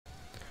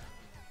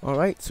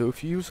Alright, so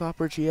if you use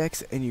Opera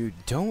GX and you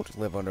don't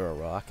live under a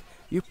rock,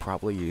 you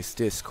probably use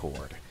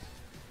Discord.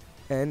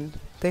 And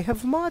they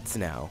have mods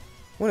now.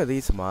 One of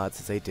these mods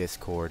is a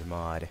Discord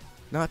mod.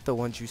 Not the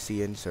ones you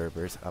see in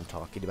servers, I'm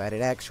talking about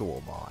an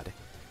actual mod.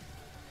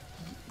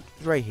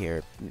 Right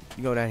here.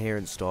 You go down here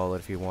and install it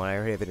if you want. I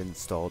already have it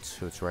installed,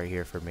 so it's right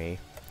here for me.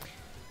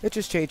 It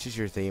just changes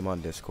your theme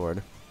on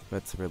Discord.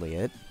 That's really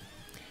it.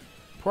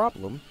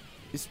 Problem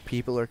is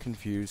people are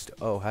confused.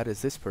 Oh, how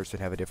does this person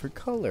have a different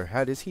color?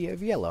 How does he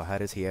have yellow? How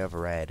does he have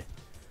red?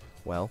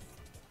 Well,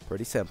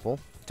 pretty simple.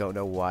 Don't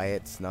know why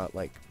it's not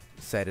like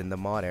said in the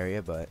mod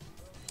area, but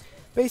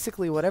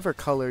basically whatever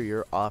color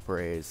your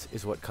Opera is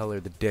what color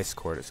the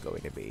Discord is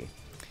going to be.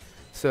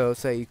 So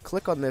say you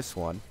click on this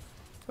one.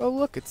 Oh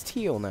look, it's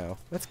teal now.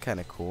 That's kind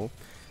of cool.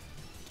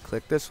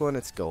 Click this one,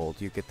 it's gold.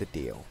 You get the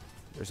deal.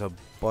 There's a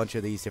bunch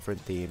of these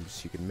different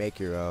themes. You can make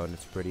your own.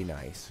 It's pretty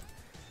nice.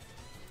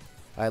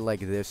 I like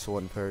this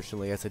one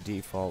personally as a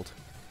default.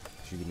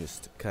 You can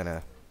just kind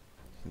of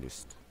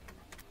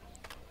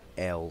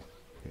L.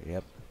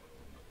 Yep.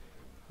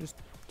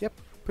 Yep,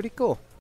 pretty cool.